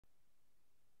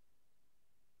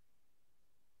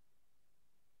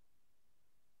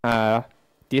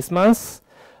this month,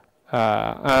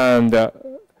 and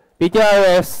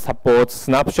BTRFS supports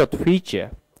snapshot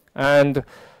feature. And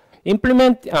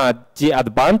implement the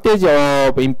advantage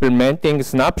of implementing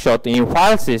snapshot in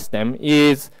file system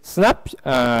is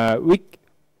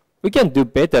we can do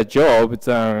better job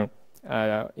than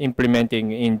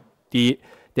implementing in the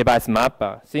device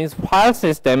mapper, since file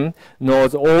system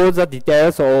knows all the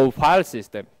details of file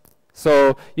system.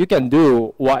 So you can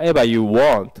do whatever you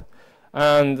want.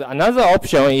 And another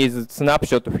option is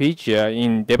snapshot feature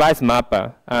in device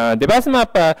mapper. Device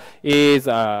mapper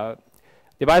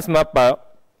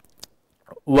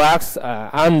works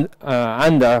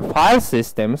under file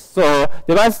systems. So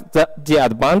the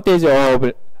advantage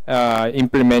of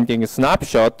implementing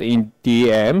snapshot in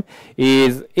DM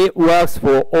is it works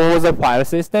for all the file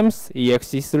systems,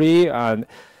 ext3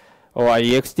 or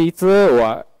ext2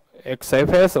 or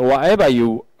XFS or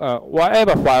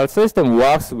whatever file system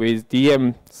works with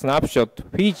DM snapshot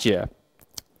feature.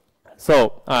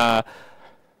 So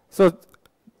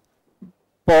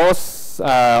both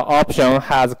option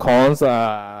has cons,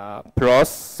 pros.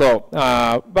 So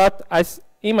but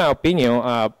in my opinion,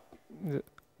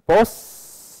 both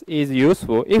is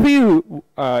useful. If you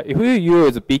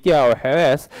use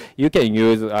BTRFS, you can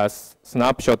use a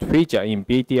snapshot feature in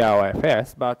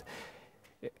BTRFS,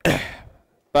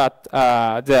 but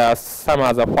there are some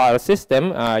other file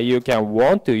system you can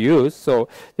want to use. So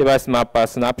device mapper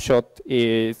snapshot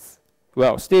is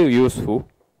still useful.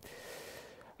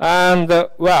 And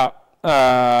as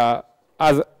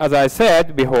I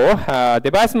said before,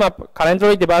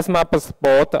 currently device mapper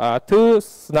support 2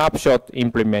 snapshot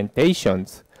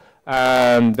implementations,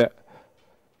 and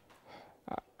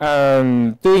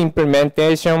 2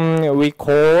 implementation we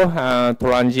call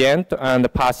transient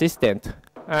and persistent.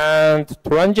 And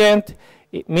transient,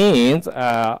 it means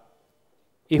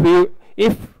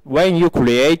when you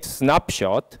create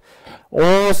snapshot,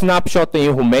 all snapshot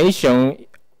information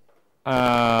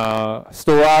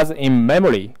stores in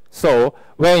memory. So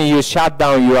when you shut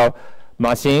down your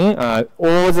machine,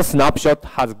 all the snapshot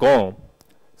has gone.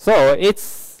 So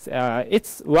it's I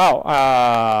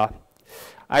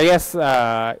guess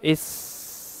I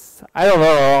don't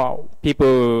know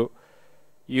people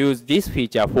use this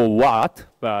feature for what,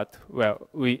 but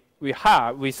we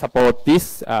support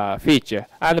this feature.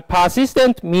 And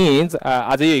persistent means,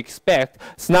 as you expect,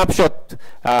 snapshot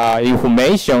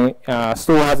information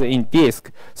stores in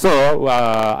disk. So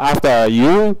after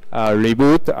you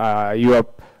reboot your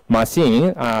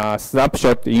machine,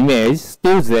 snapshot image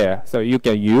still there. So you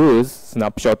can use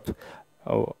snapshot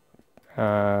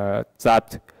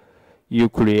that you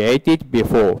created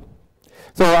before.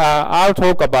 So I'll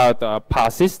talk about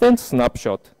persistent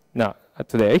snapshot now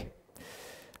today.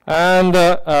 And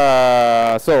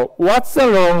so what's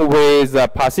wrong with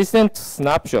persistent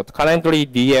snapshot, currently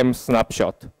DM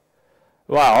snapshot?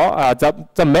 Well,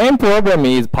 the main problem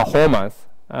is performance.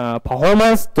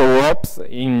 Performance drops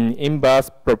in inverse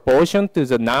proportion to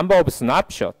the number of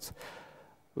snapshots.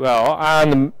 Well,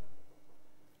 and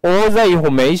all the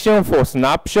information for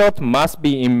snapshot must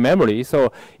be in memory.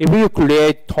 So if you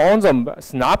create tons of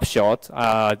snapshots,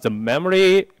 the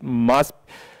memory must,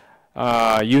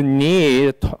 you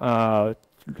need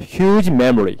huge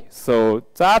memory. So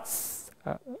that's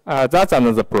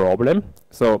another problem.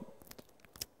 So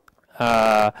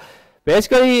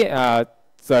basically,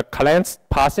 the current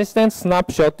persistent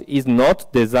snapshot is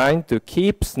not designed to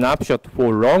keep snapshot for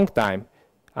a long time,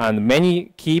 and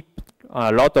many keep a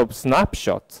lot of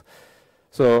snapshots.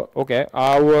 So okay,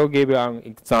 I will give you an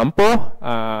example.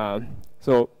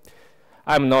 So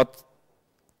I'm not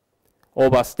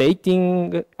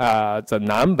overstating the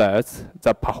numbers,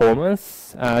 the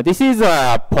performance. This is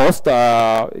a post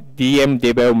DM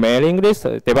devel mailing list,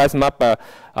 device mapper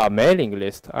mailing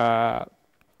list.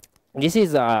 This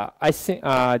is I think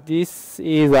this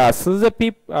is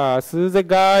Suze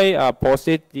guy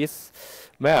posted this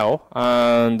mail,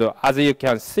 and as you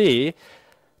can see,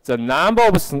 the number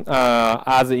of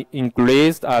as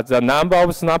increased, the number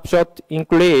of snapshot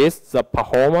increased, the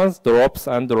performance drops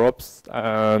and drops,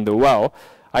 and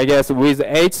I guess with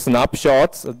 8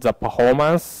 snapshots, the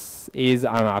performance is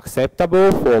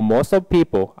unacceptable for most of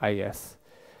people, I guess.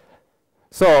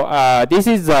 So this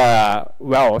is I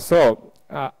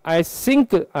think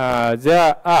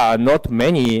there are not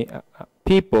many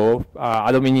people,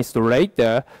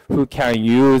 administrator, who can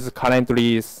use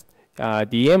currently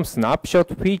DM snapshot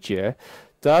feature.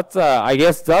 That's I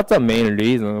guess that's the main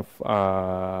reason.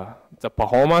 The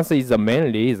performance is the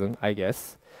main reason, I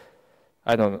guess.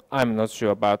 I'm not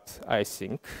sure, but I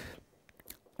think.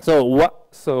 So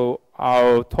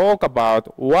I'll talk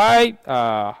about why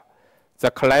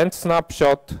the client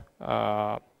snapshot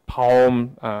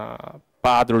perform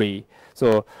badly.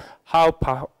 So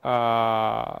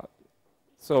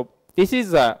so this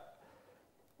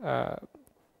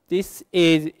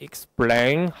is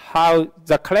explain how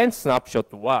the client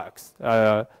snapshot works.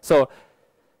 So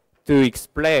to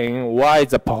explain why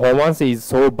the performance is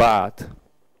so bad.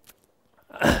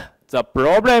 The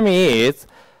problem is,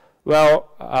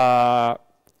 well,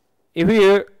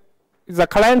 if the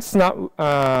client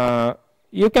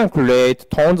you can create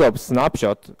tons of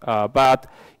snapshots, but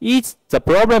the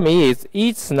problem is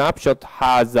each snapshot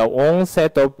has their own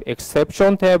set of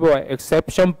exception table and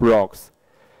exception blocks,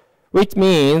 which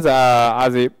means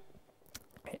as the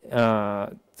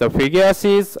figure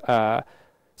says,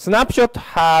 snapshot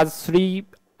has 3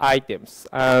 items,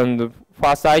 and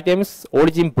first item is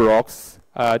origin blocks.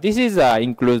 This is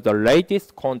includes the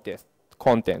latest contents.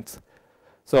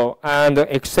 So, and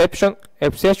exception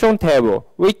table,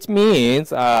 which means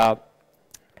snapshot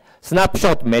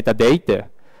metadata,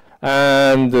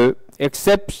 and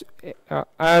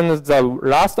and the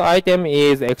last item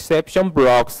is exception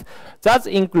blocks. That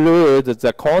includes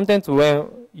the contents when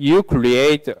you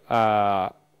create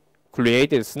a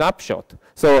snapshot.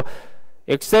 So,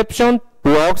 exception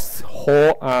blocks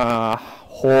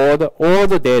hold all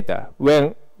the data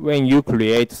when you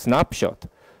create snapshot.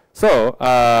 So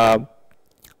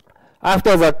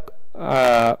after that,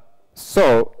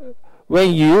 so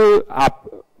when you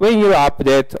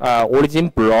update origin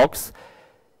blocks,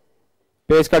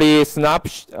 basically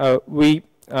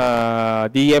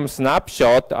DM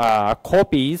snapshot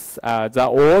copies the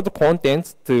old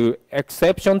contents to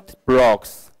exception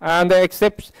blocks and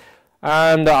update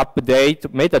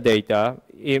metadata.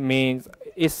 It means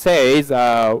it says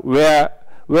where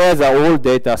the old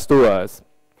data stores.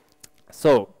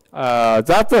 So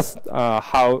that's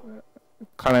how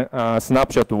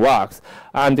snapshot works.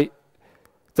 And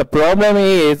the problem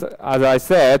is, as I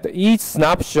said, each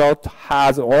snapshot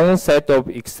has own set of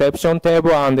exception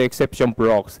table and exception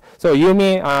blocks. So you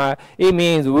mean it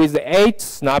means with 8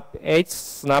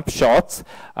 snapshots,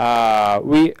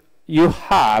 you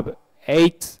have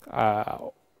 8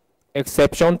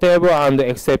 exception table and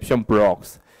exception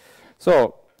blocks.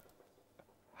 So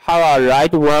how a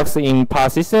write works in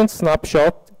persistent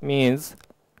snapshot means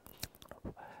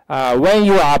when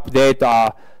you update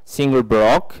a single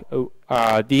block,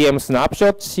 DM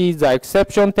snapshot sees the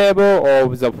exception table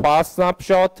of the first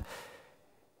snapshot.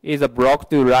 Is a block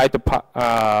to write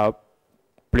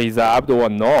preserved or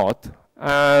not,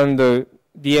 and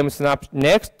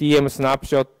next DM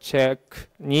snapshot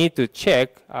need to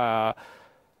check the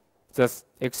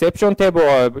exception table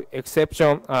of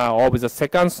exception of the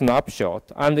second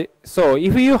snapshot. And so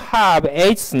if you have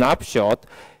 8 snapshot,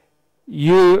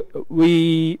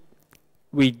 we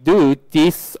do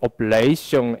this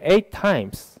operation 8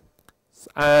 times,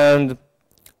 and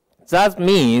that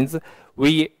means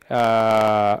we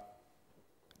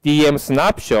DM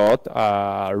snapshot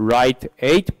write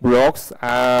 8 blocks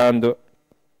and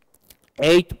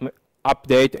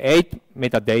update 8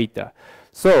 metadata.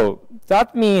 So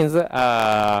that means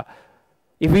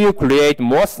if you create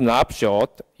more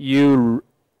snapshot, you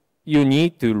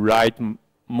need to write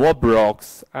more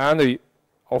blocks and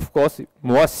of course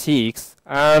more seeks,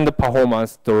 and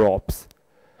performance drops.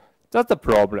 That's the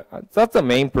problem. That's the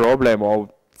main problem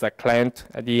of the client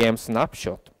DM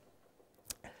snapshot.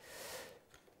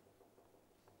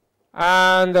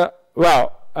 And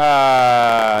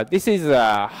this is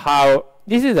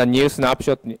a new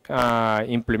snapshot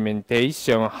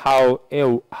implementation. How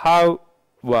it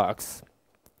works.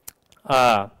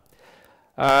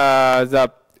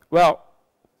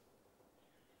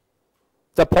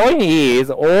 The point is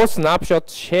all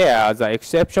snapshots share the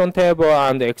exception table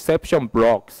and exception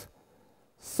blocks.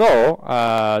 So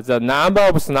the number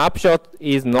of snapshots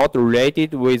is not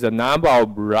related with the number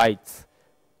of writes.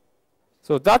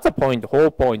 So that's the point,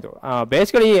 whole point.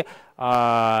 Basically,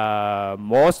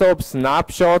 most of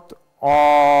snapshot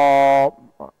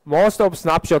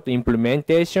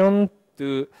implementation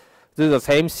do the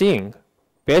same thing.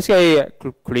 Basically,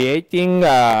 creating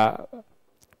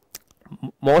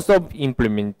most of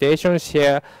implementation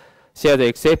share the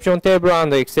exception table and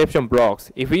the exception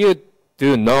blocks. If you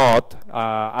do not,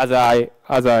 as I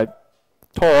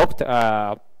talked,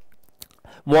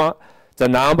 the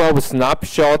number of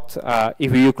snapshots,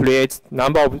 if you create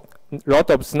lot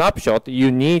of snapshots,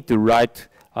 you need to write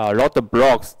a lot of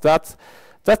blocks. That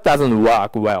doesn't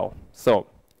work well. So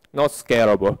not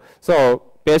scalable. So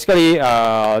basically,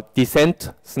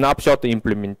 decent snapshot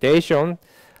implementation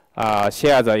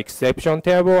share the exception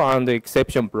table and the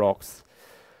exception blocks.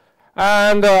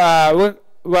 And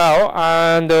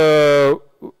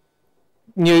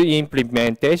new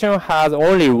implementation has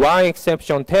only one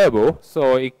exception table,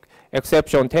 so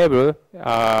exception table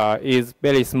is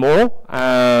very small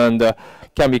and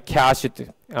can be cached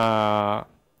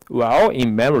well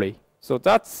in memory. So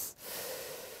that's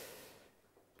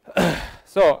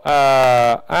so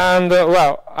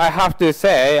well, I have to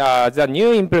say the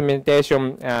new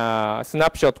implementation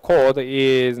snapshot code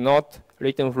is not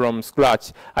written from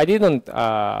scratch. I didn't.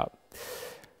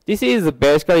 This is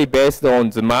basically based on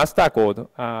the master code.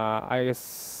 I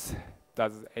guess,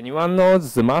 does anyone know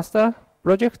the master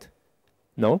project?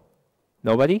 No?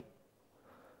 Nobody?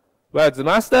 Well, the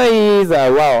master is,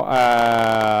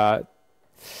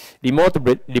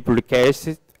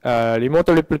 remote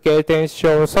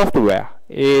replication software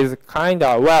is kind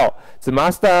of, well, the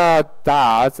master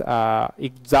does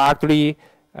exactly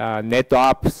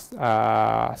NetApp's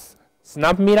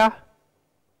SnapMirror.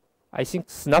 I think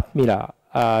SnapMirror.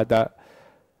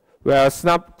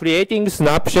 Creating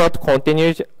snapshot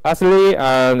continuously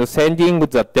and sending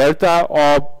the delta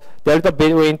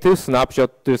between two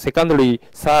snapshot to secondary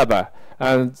server,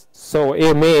 and so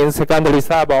it means secondary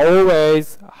server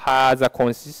always has a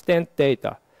consistent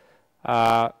data.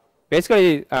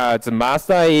 Basically, the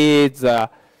master is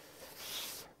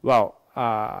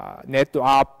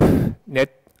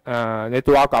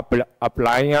network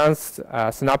appliance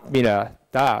SnapMirror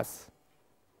does.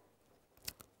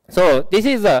 So this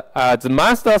is the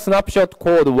master snapshot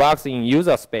code works in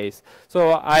user space.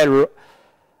 So I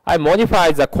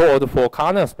modified the code for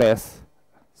kernel space.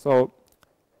 So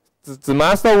the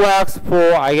master works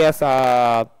for, I guess, 2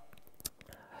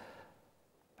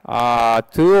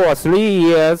 or 3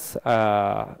 years.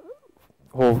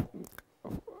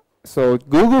 So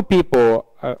Google people,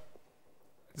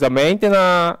 the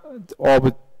maintainer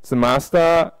of the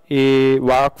master, it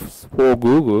works for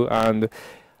Google, and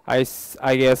I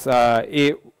guess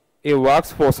it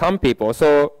works for some people.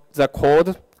 So the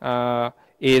code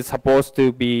is supposed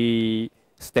to be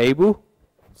stable.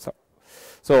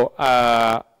 So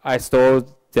I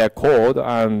stored the code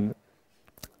and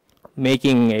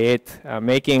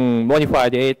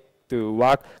modified it to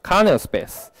work kernel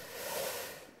space.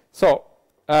 So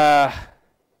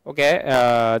okay,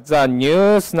 the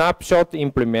new snapshot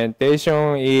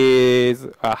implementation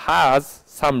has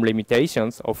some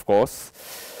limitations, of course.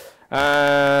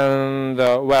 And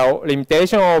well,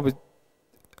 limitation of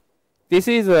this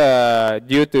is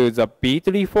due to the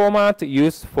B3 format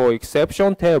used for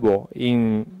exception table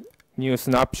in new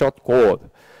snapshot code.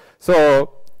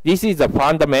 So this is a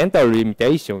fundamental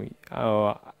limitation.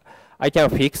 I can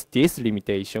fix this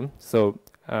limitation. So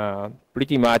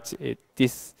pretty much we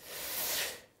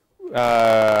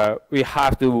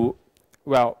have to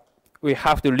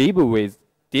live with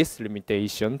these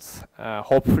limitations.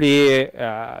 Hopefully,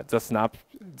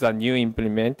 the new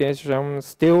implementation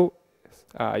still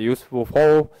useful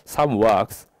for some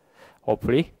works.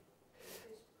 Hopefully.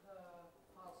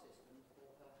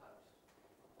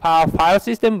 Per file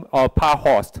system or per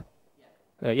host?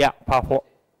 Yeah, per host.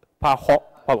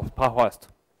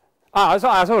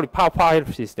 Sorry, per file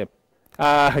system.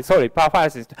 Sorry, per file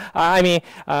system. I mean,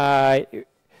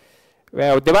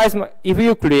 well, device. If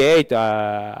you create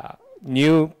a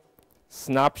new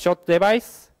snapshot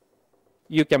device,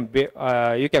 you can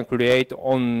create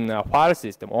on a file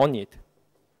system on it,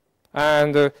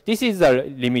 and this is a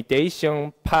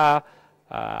limitation per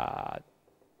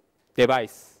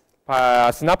device,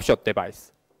 per snapshot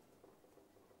device.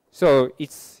 So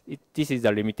this is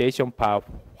a limitation per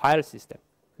file system.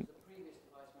 The previous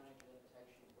device manager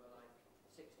limitations were like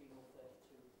 16 or 32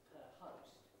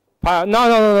 per host.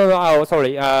 No. Oh,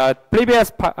 sorry.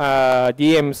 Previous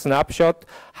DM snapshot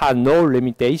had no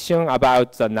limitation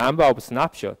about the number of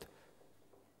snapshot.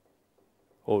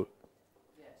 Oh.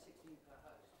 Yeah, 16 per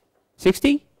host.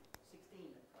 60?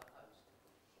 16 per host.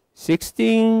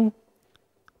 16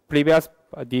 previous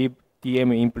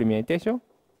DM implementation?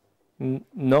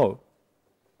 No.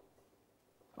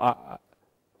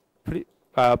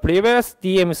 Previous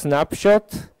DM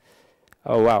snapshot.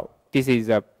 Oh wow, this is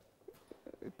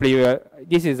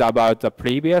about the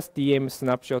previous DM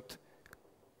snapshot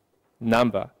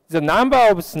number. The number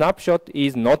of snapshot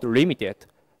is not limited,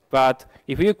 but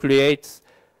if you create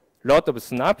a lot of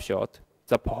snapshot,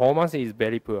 the performance is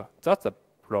very poor. That's a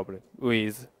problem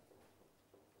with.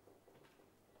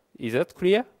 Is that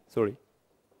clear? Sorry.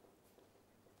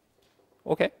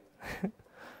 Okay.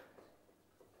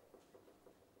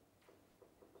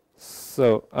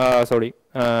 So, sorry.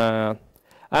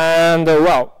 And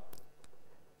well,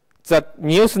 the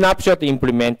new snapshot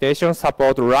implementation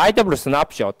support writable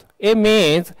snapshot. It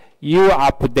means you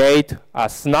update a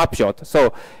snapshot.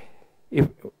 So, if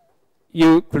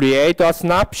you create a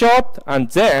snapshot and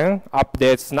then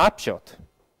update snapshot.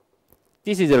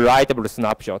 This is a writable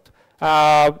snapshot.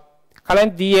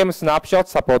 Current DM snapshot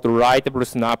support writable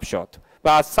snapshot,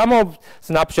 but some of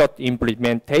snapshot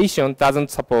implementation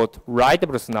doesn't support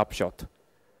writable snapshot,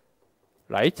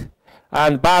 right?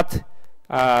 But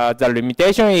the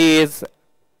limitation is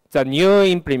the new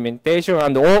implementation,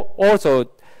 and also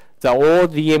the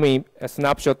old DM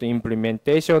snapshot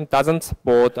implementation doesn't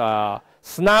support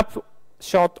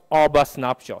snapshot of a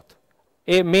snapshot.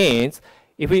 It means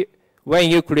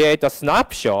when you create a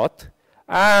snapshot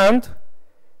and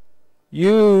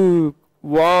you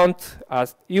want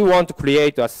to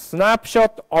create a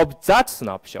snapshot of that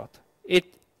snapshot,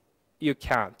 you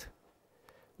can't.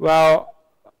 Well,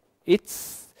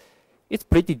 it's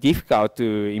pretty difficult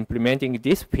to implementing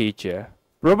this feature.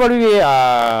 Probably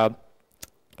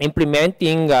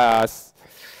implementing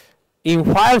in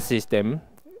file system,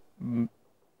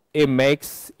 it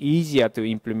makes easier to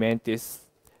implement this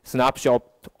snapshot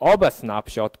of a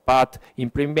snapshot, but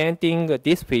implementing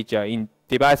this feature in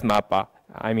device mapper,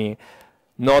 I mean,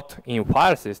 not in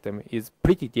file system, is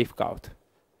pretty difficult.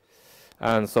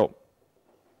 And so,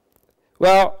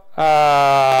 well,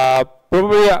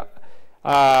 probably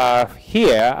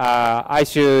here I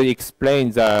should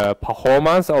explain the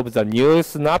performance of the new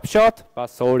snapshot, but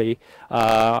sorry,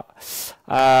 I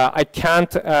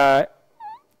can't.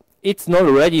 It's not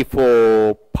ready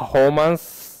for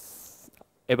performance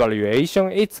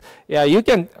evaluation. You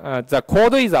can the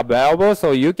code is available,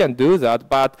 so you can do that.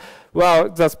 But well,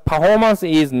 the performance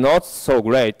is not so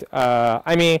great.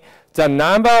 I mean, the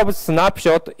number of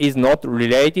snapshot is not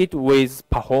related with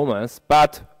performance,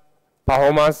 but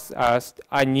performance, I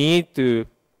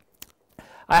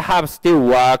have still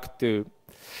worked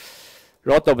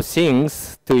lot of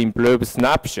things to improve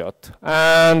snapshot.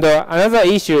 And another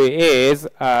issue is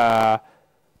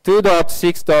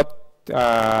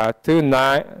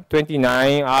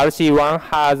 2.6.29 RC1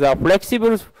 has a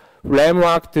flexible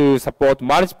framework to support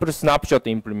multiple snapshot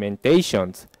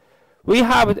implementations. We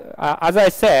have, as I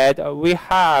said, we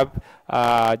have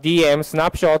DM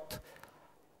snapshot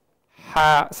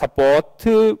support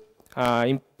to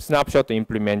snapshot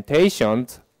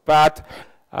implementations, but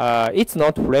it's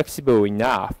not flexible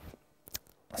enough.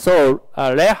 So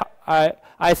I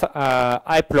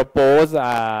propose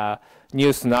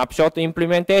new snapshot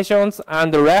implementations,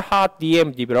 and Red Hat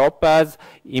DM developers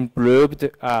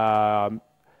improved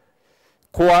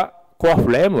core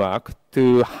framework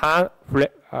to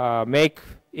make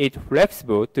it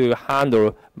flexible to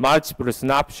handle multiple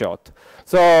snapshot.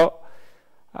 So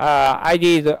I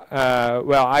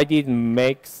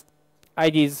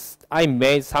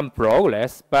made some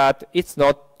progress, but it's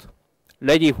not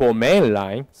ready for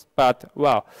mainline. But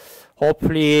well,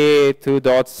 hopefully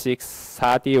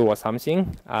 2.630 or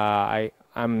something.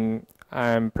 I'm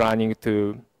planning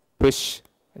to push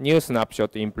new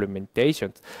snapshot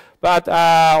implementations. But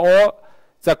the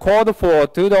code for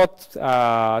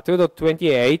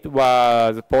 2.28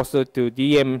 was posted to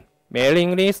DM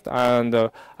mailing list, and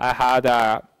I had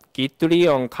a Git tree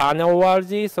on kernel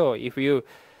org. So if you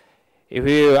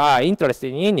are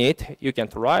interested in it, you can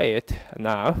try it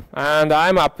now. And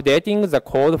I'm updating the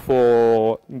code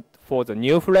for the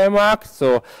new framework.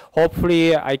 So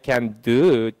hopefully I can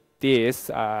do this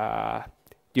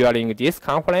during this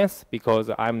conference, because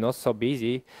I'm not so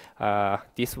busy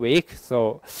this week.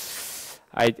 So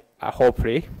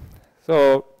hopefully.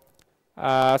 So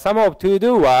some of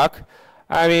to-do work.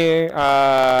 I mean,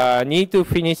 need to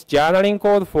finish journaling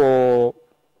code for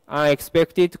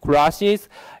unexpected crashes.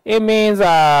 It means,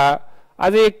 as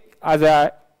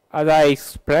I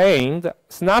explained,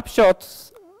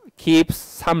 snapshots keeps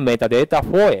some metadata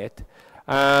for it,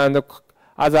 and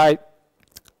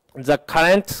the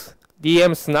current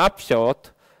DM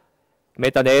snapshot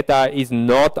metadata is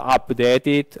not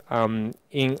updated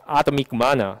in atomic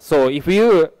manner. So if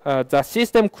the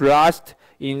system crashed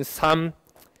in some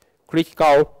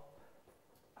critical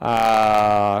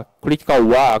work,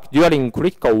 during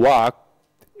critical work,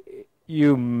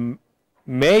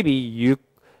 maybe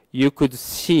you could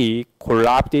see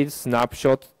corrupted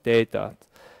snapshot data.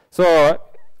 So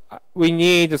we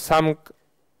need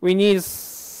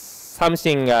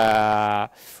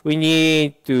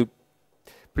to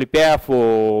prepare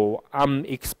for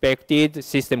unexpected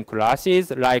system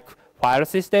crashes like file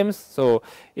systems. So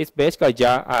it's basically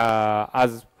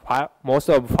as most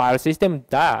of file system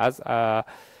does. I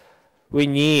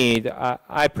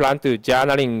plan to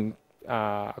journaling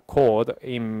code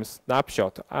in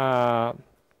snapshot.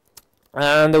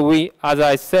 And as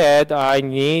I said, I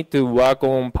need to work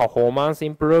on performance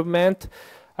improvement,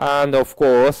 and of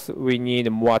course we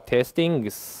need more testing.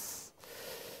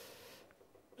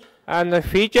 And the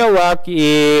feature work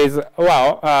is,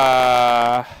 well,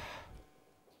 I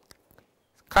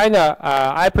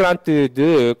plan to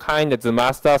do kind of the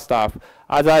master stuff.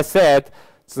 As I said,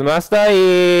 the master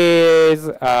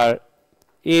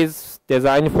is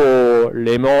designed for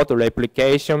remote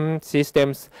replication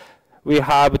systems. We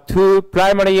have two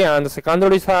primary and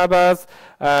secondary servers,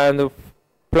 and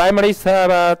primary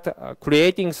server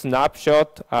creating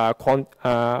snapshot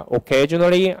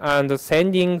occasionally and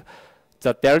sending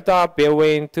the delta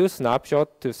between two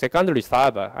snapshot to secondary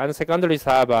server, and secondary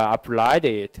server applied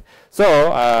it.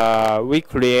 So we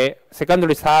create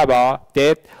secondary server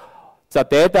that the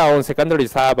data on secondary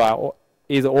server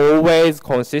is always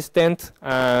consistent,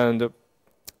 and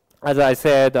as I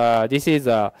said, this is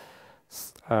a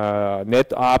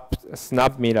NetApp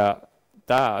SnapMirror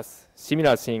does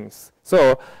similar things.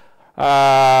 So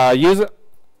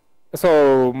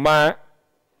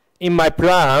in my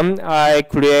plan, I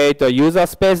create a user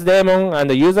space daemon, and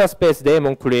the user space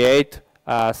daemon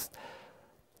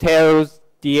tells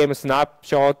DM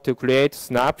snapshot to create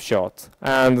snapshots,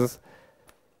 and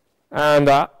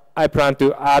I plan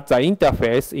to add the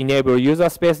interface, enable user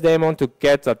space daemon to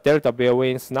get the delta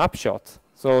between snapshots.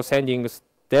 So sending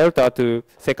delta to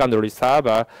secondary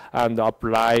server and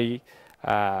apply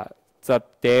the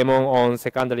daemon on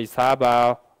secondary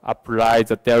server, apply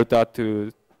the delta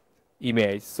to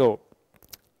image. So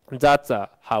that's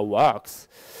how it works.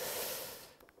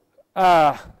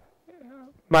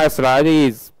 My slide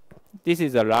is, this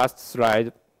is the last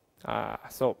slide.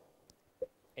 So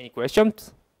any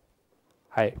questions?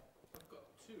 Hi. I've got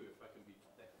two, if I can be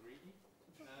that greedy.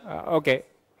 Okay.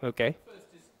 Okay. First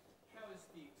is, how is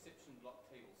the exception block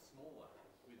table smaller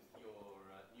with your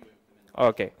new implementation?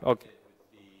 Okay. Okay.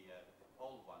 With the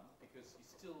old one, because you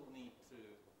still need to,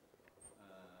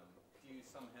 do you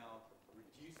somehow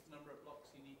reduce the number of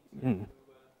blocks you need to? It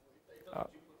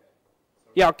doesn't duplicate.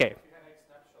 So Yeah. Okay. if you had 8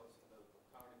 snapshots in the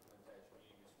current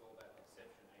implementation, you install that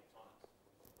exception 8 times.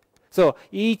 So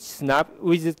each snap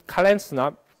with the current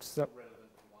snap. Relevant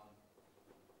to one.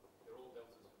 They're all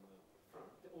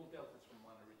deltas from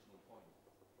one original point.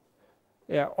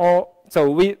 Yeah. So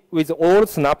with all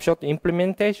snapshot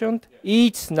implementation,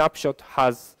 each snapshot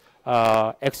has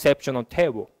exceptional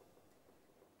table.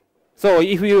 So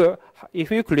if you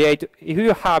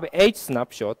have 8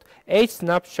 snapshot, each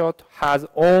snapshot has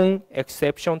own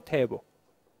exception table.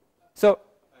 So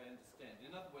I understand.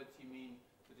 In other words, you mean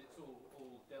that it's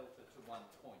all delta to one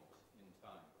point in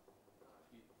time.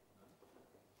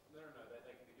 No, they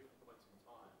can be different points in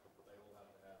time. They all have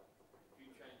to have. If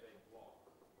you change a block,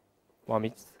 1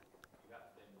 minute. you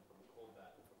have to then call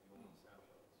that your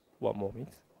snapshots. 1 more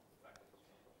minute.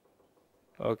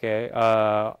 Okay.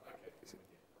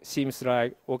 Seems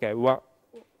like okay.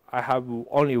 I have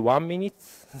only 1 minute.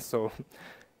 So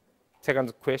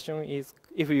second question is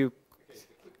if you. Okay,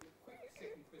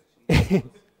 second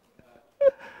question.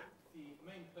 The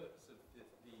main purpose of the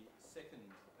second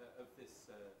of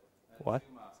this What?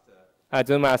 Zoom Master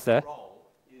Zoom Master. role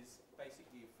is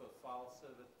basically for file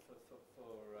server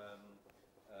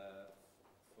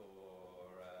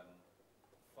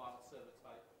file server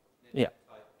type. Yeah.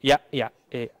 Type. Yeah.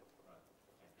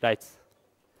 Right.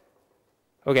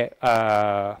 Okay.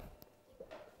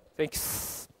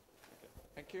 Thanks.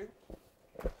 Thank you.